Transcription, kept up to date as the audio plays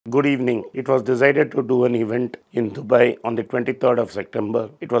Good evening. It was decided to do an event in Dubai on the 23rd of September.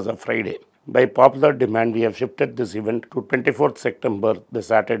 It was a Friday. By popular demand, we have shifted this event to 24th September, the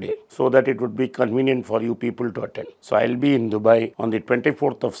Saturday, so that it would be convenient for you people to attend. So I'll be in Dubai on the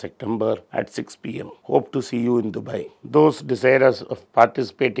 24th of September at 6 p.m. Hope to see you in Dubai. Those desirous of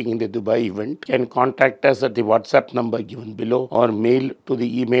participating in the Dubai event can contact us at the WhatsApp number given below or mail to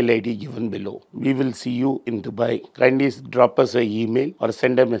the email ID given below. We will see you in Dubai. Kindly drop us an email or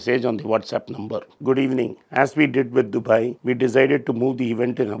send a message on the WhatsApp number. Good evening. As we did with Dubai, we decided to move the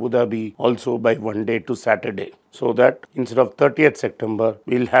event in Abu Dhabi also by one day to Saturday, so that instead of 30th September,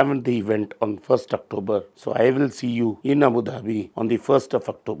 we'll have the event on 1st October. So I will see you in Abu Dhabi on the 1st of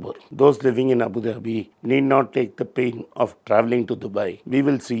October. Those living in Abu Dhabi need not take the pain of traveling to Dubai. We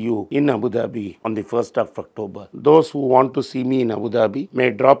will see you in Abu Dhabi on the 1st of October. Those who want to see me in Abu Dhabi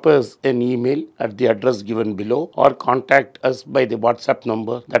may drop us an email at the address given below or contact us by the WhatsApp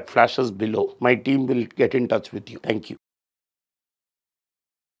number that flashes below. My team will get in touch with you. Thank you.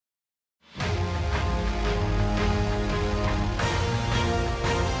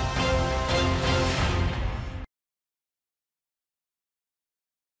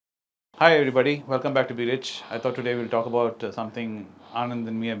 Hi everybody, welcome back to Be Rich. I thought today we'll talk about something Anand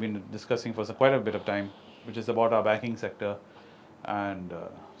and me have been discussing for quite a bit of time, which is about our banking sector and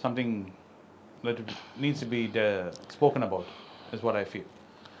something that needs to be spoken about is what I feel.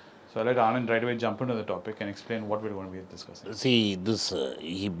 So I'll let Anand right away jump into the topic and explain what we're going to be discussing. See, this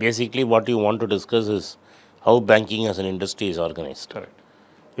basically what you want to discuss is how banking as an industry is organized. Correct.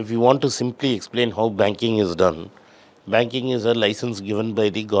 If you want to simply explain how banking is done, banking is a license given by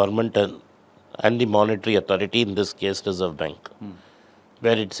the government and the monetary authority, in this case Reserve Bank,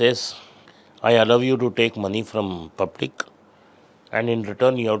 where it says, I allow you to take money from public and in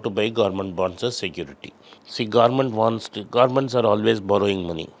return you have to buy government bonds as security. See, governments are always borrowing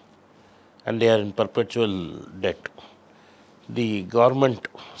money and they are in perpetual debt. The government,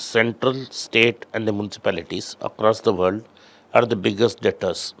 central, state and the municipalities across the world are the biggest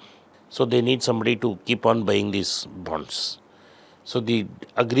debtors. So they need somebody to keep on buying these bonds. So the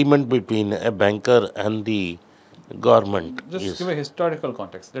agreement between a banker and the government Just give a historical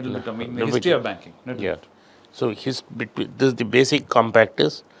context, little bit. I mean, the history of banking. Yeah. So the basic compact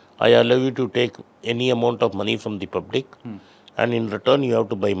is, I allow you to take any amount of money from the public, and in return you have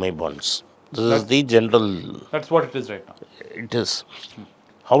to buy my bonds. This is the general. That's what it is right now. It is.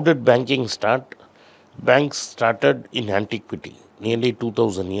 How did banking start? Banks started in antiquity, nearly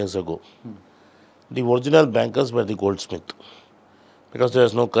 2000 years ago. The original bankers were the goldsmith, because there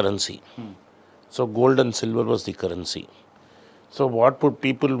was no currency. So gold and silver was the currency. So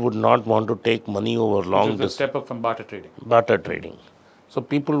people would not want to take money over long distance. Step up from barter trading. Barter trading. So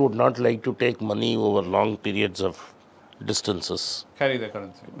people would not like to take money over long periods of distances. Carry the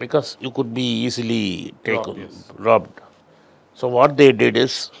currency. Because you could be easily robbed. So what they did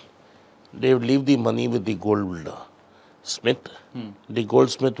is, they would leave the money with the goldsmith. The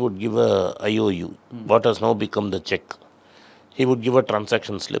goldsmith would give a IOU, what has now become the check. He would give a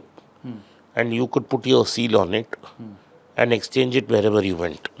transaction slip, and you could put your seal on it and exchange it wherever you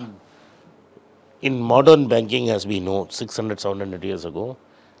went. In modern banking, as we know, 600, 700 years ago,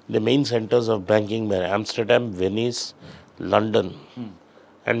 the main centers of banking were Amsterdam, Venice, London,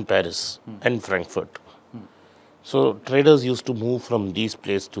 and Paris, and Frankfurt. So traders used to move from these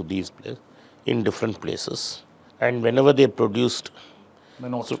places to these places in different places. And whenever they produced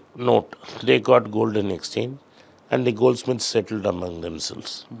the note, they got gold in exchange, and the goldsmiths settled among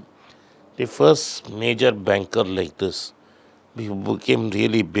themselves. The first major banker like this became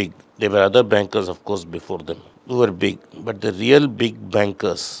really big. There were other bankers, of course, before them who were big. But the real big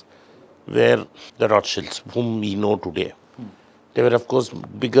bankers were the Rothschilds, whom we know today. They were, of course,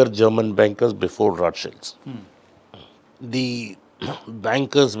 bigger German bankers before Rothschilds. The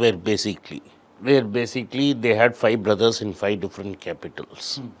bankers were basically, they had 5 brothers in 5 different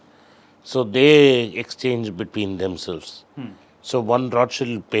capitals. So they exchanged between themselves. So one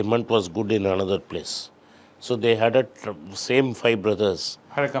Rothschild payment was good in another place. So they had same 5 brothers.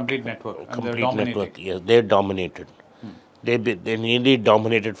 Had a complete network. Complete network, yes. They dominated. They nearly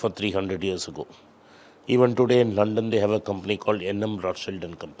dominated for 300 years ago. Even today in London, they have a company called N.M. Rothschild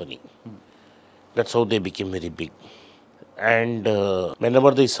and Company. That's how they became very big. And whenever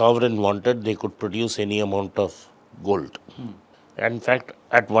the sovereign wanted, they could produce any amount of gold. In fact,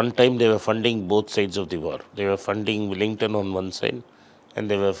 at one time, they were funding both sides of the war. They were funding Wellington on one side, and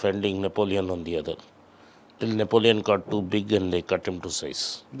they were funding Napoleon on the other. Till Napoleon got too big and they cut him to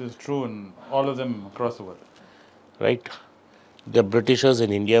size. This is true in all of them across the world. Right? The Britishers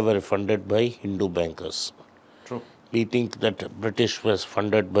in India were funded by Hindu bankers. True. We think that British was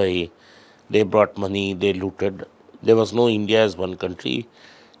funded by, they brought money, they looted. There was no India as one country.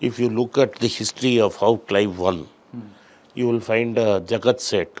 If you look at the history of how Clive won, you will find Jagat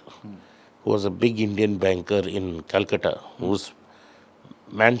Seth, who was a big Indian banker in Calcutta, whose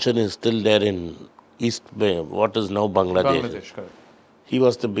mansion is still there in East, what is now Bangladesh. Bangladesh, correct. He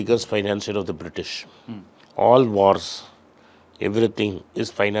was the biggest financier of the British. All wars, everything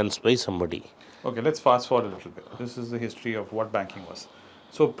is financed by somebody. Okay, let's fast forward a little bit. This is the history of what banking was.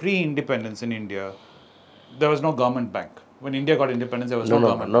 So pre-independence in India, there was no government bank. When India got independence, there was no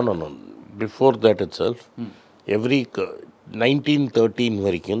government bank. No. Before that itself, every 1913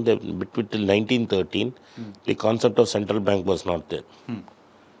 between till 1913, the concept of central bank was not there.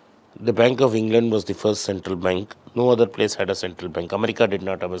 The Bank of England was the first central bank. No other place had a central bank. America did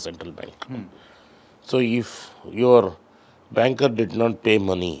not have a central bank. So if your banker did not pay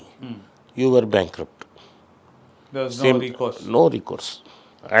money, you were bankrupt. There was no recourse. No recourse.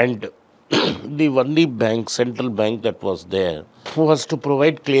 And the only bank, central bank that was there was to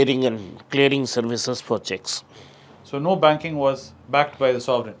provide clearing services for checks. So no banking was backed by the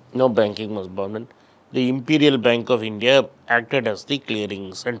sovereign. No banking was bound. The Imperial Bank of India acted as the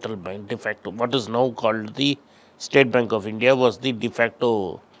clearing central bank de facto. What is now called the State Bank of India was the de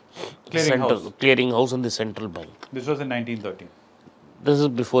facto clearing house in the central bank. This was in 1913. This is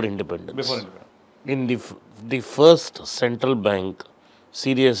before independence. Before independence. In the first central bank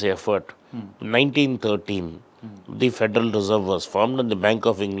serious effort, 1913, the Federal Reserve was formed and the Bank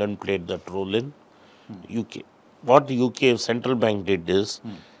of England played that role in UK. What UK central bank did is,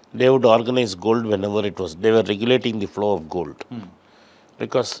 they would organize gold whenever it was. They were regulating the flow of gold.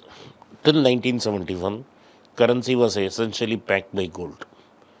 Because till 1971, currency was essentially backed by gold.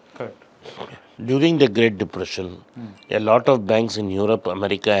 Correct. During the Great Depression, a lot of banks in Europe,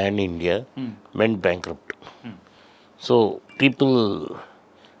 America and India went bankrupt. So people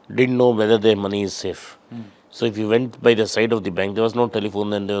didn't know whether their money is safe. So if you went by the side of the bank, there was no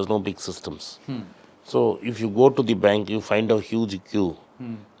telephone and there was no big systems. So if you go to the bank, you find a huge queue.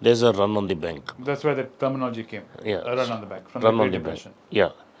 There's a run on the bank. That's where the terminology came. Yeah. A run on the bank from Run the on Great the bank. Depression. Yeah.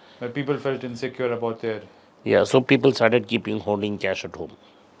 Where people felt insecure about their. Yeah. So people started holding cash at home.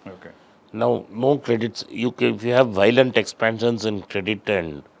 Okay. Now, no credits. If you have violent expansions in credit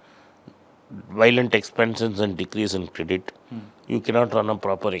and violent expansions and decrease in credit, you cannot run a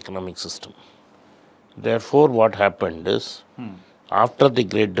proper economic system. Therefore, what happened is, after the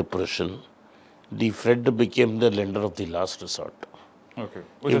Great Depression, the Fed became the lender of the last resort. Okay.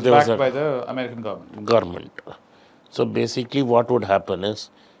 Which was backed by the American government. So basically what would happen is,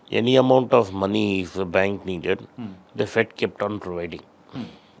 any amount of money if a bank needed, the Fed kept on providing.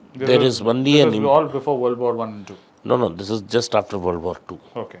 This was all before World War I and II. No, this is just after World War II.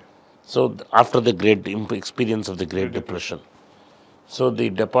 Okay. So after the great experience of the Great Depression. So the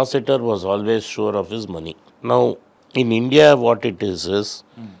depositor was always sure of his money. Now, in India, what it is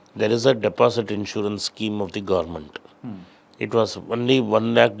there is a deposit insurance scheme of the government. It was only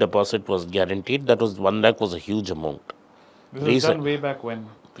 1 lakh deposit was guaranteed. That was 1 lakh was a huge amount. This was done way back when?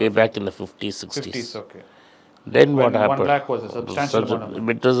 Way back in the 50s, 60s. 50s, okay. Then what happened? 1 lakh was a substantial amount.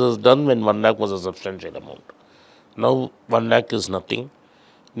 It was done when 1 lakh was a substantial amount. Now 1 lakh is nothing.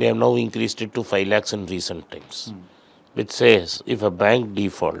 They have now increased it to 5 lakhs in recent times. Which says if a bank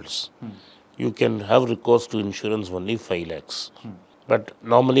defaults, you can have recourse to insurance only 5 lakhs. But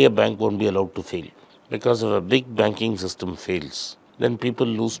normally a bank won't be allowed to fail. Because if a big banking system fails, then people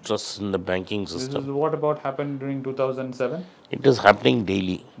lose trust in the banking system. This is what about happened during 2007? It is happening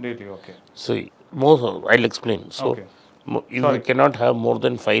daily. Daily, okay. So, I'll explain. So, Okay. if you cannot have more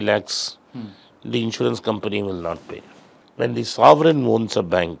than 5 lakhs, the insurance company will not pay. When the sovereign owns a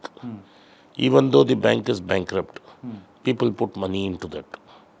bank, even though the bank is bankrupt, people put money into that.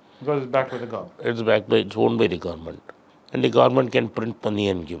 Because it's backed by the government. It's owned by the government. And the government can print money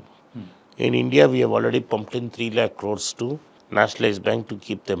and give. In India, we have already pumped in 3 lakh crores to nationalized bank to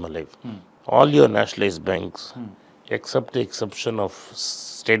keep them alive. All your nationalized banks, except the exception of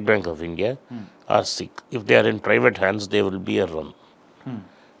State Bank of India, are sick. If they are in private hands, they will be a run.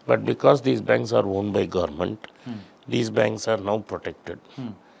 But because these banks are owned by government, these banks are now protected.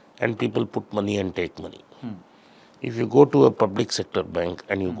 And people put money and take money. If you go to a public sector bank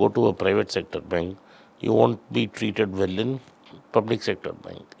and you go to a private sector bank, you won't be treated well in public sector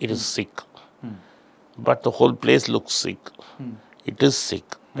bank. It is sick. But the whole place looks sick. It is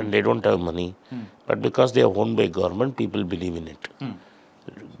sick and they don't have money. But because they are owned by government, people believe in it.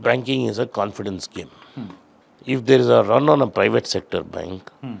 Banking is a confidence game. If there is a run on a private sector bank,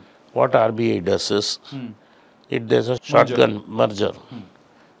 what RBI does is, if there's a shotgun merger,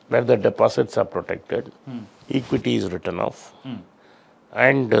 where the deposits are protected, equity is written off,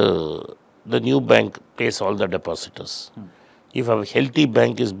 and the new bank pays all the depositors. If a healthy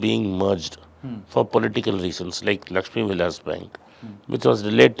bank is being merged for political reasons, like Lakshmi Vilas Bank, which was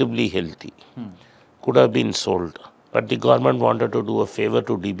relatively healthy, could have been sold, but the government wanted to do a favor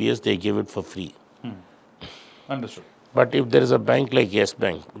to DBS, they gave it for free. Understood. But if there is a bank like Yes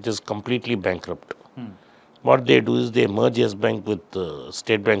Bank, which is completely bankrupt, what they do is they merge Yes Bank with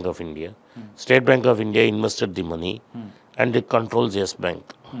State Bank of India. State Bank of India invested the money and it controls Yes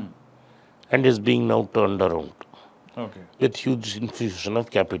Bank and is being now turned around with huge infusion of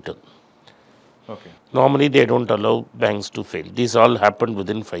capital. Normally they don't allow banks to fail. This all happened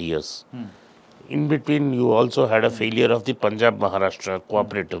within 5 years. In between, you also had a failure of the Punjab Maharashtra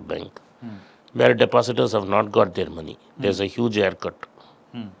Cooperative Bank, where depositors have not got their money. There's a huge haircut.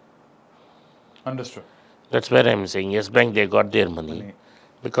 Understood. That's where I'm saying, Yes Bank, they got their money.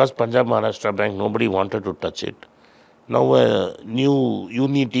 Because Punjab Maharashtra Bank, nobody wanted to touch it. Now a new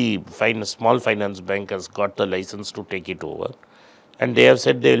Unity small finance bank has got the license to take it over. And they have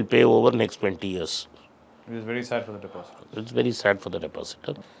said they will pay over next 20 years. It is very sad for the depositor. It's very sad for the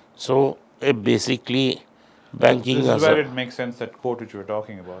depositor. So basically, banking this is where it makes sense, that quote which you were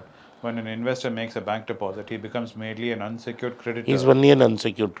talking about. When an investor makes a bank deposit, he becomes mainly an unsecured creditor. He's only an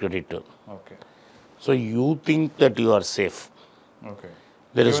unsecured creditor. Okay. So you think that you are safe. Okay.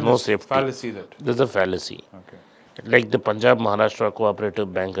 There is no safety. Fallacy that. There's a fallacy. Okay. Like the Punjab Maharashtra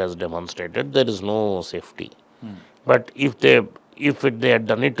Cooperative Bank has demonstrated, there is no safety. But if they had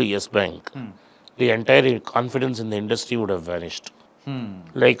done it to Yes Bank, the entire confidence in the industry would have vanished.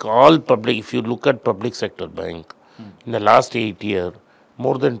 Like all public, if you look at public sector bank, in the last 8 years,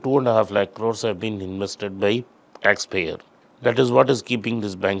 more than 2.5 lakh crores have been invested by taxpayer. That is what is keeping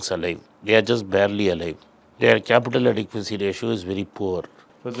these banks alive. They are just barely alive. Their capital adequacy ratio is very poor.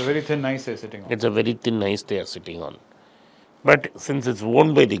 So it's a very thin ice they're sitting on. It's a very thin ice they are sitting on. But since it's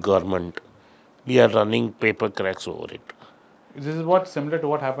owned by the government, we are running paper cracks over it. This is what similar to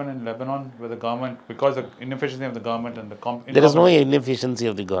what happened in Lebanon, where the government, because of inefficiency of the government and the there is no inefficiency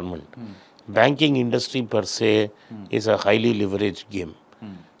of the government. Banking industry per se is a highly leveraged game.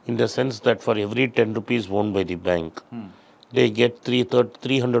 In the sense that for every 10 rupees owned by the bank, they get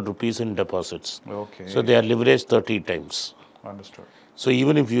 300 rupees in deposits. Okay. So they are leveraged 30 times. Understood. So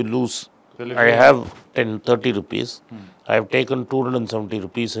even if you lose, I have 30 rupees, I have taken 270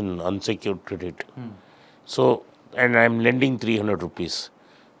 rupees in unsecured credit. So, and I am lending 300 rupees.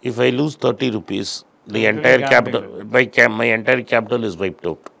 If I lose 30 rupees, the entire capital, my entire capital is wiped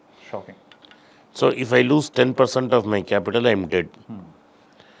out. Shocking. So if I lose 10% of my capital, I am dead.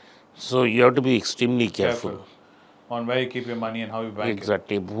 So you have to be extremely careful on where you keep your money and how you bank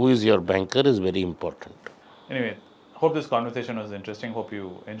Exactly. Who is your banker is very important. Anyway, hope this conversation was interesting. Hope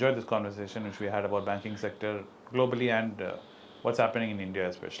you enjoyed this conversation which we had about banking sector globally and what's happening in India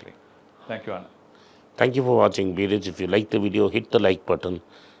especially. Thank you, Anand. Thank you for watching. Be rich. If you like the video, hit the like button,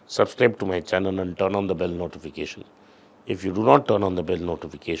 subscribe to my channel and turn on the bell notification. If you do not turn on the bell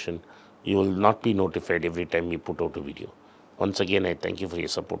notification, you will not be notified every time we put out a video. Once again, I thank you for your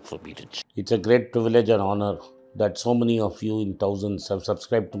support for Be Rich. It's a great privilege and honor that so many of you in thousands have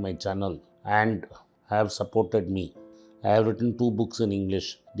subscribed to my channel and have supported me. I have written 2 books in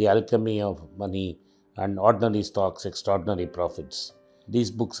English, The Alchemy of Money and Ordinary Stocks, Extraordinary Profits. These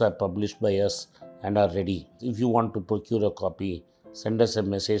books are published by us and are ready. If you want to procure a copy, send us a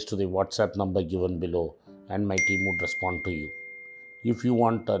message to the WhatsApp number given below and my team would respond to you. If you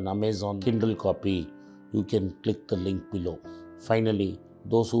want an Amazon Kindle copy, you can click the link below. Finally,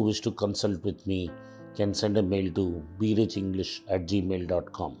 those who wish to consult with me can send a mail to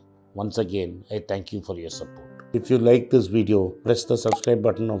berichenglish@gmail.com. Once again, I thank you for your support. If you like this video, press the subscribe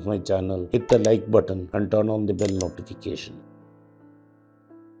button of my channel, hit the like button and turn on the bell notification.